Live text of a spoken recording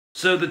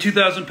So the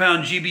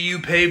 2,000-pound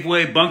GBU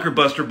Paveway bunker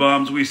buster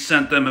bombs we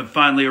sent them have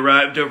finally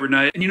arrived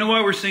overnight. And you know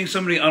why we're seeing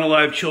so many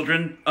unalive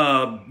children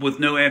with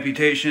no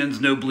amputations,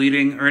 no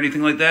bleeding, or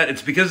anything like that?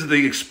 It's because of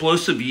the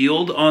explosive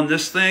yield on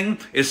this thing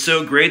is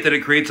so great that it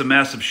creates a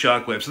massive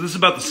shockwave. So this is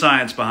about the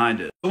science behind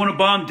it. When a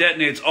bomb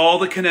detonates, all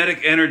the kinetic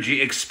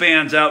energy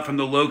expands out from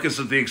the locus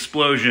of the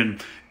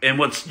explosion in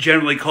what's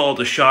generally called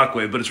a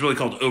shockwave, but it's really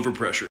called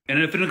overpressure.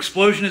 And if an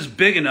explosion is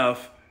big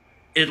enough,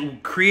 it'll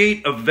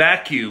create a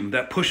vacuum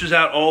that pushes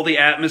out all the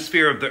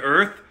atmosphere of the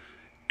Earth,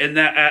 and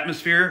that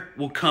atmosphere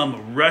will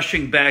come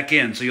rushing back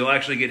in, so you'll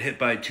actually get hit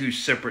by two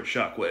separate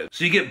shockwaves.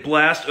 So you get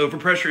blast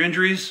overpressure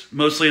injuries,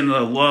 mostly in the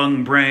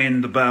lung,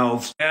 brain, the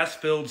bowels,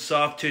 gas-filled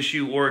soft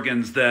tissue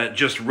organs that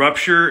just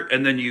rupture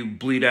and then you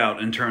bleed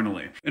out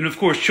internally. And of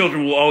course,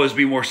 children will always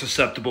be more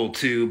susceptible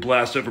to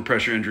blast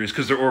overpressure injuries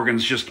because their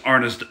organs just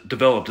aren't as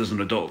developed as an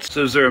adult.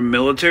 So is there a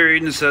military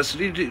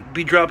necessity to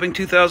be dropping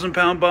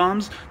 2,000-pound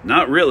bombs?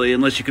 Not really,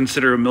 unless you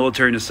consider a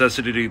military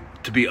necessity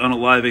to be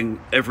unaliving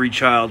every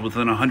child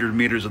within 100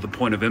 meters of the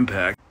point of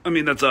impact. I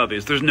mean, that's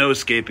obvious. There's no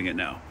escaping it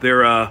now.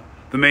 The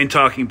main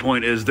talking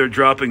point is they're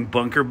dropping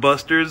bunker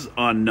busters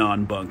on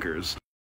non-bunkers.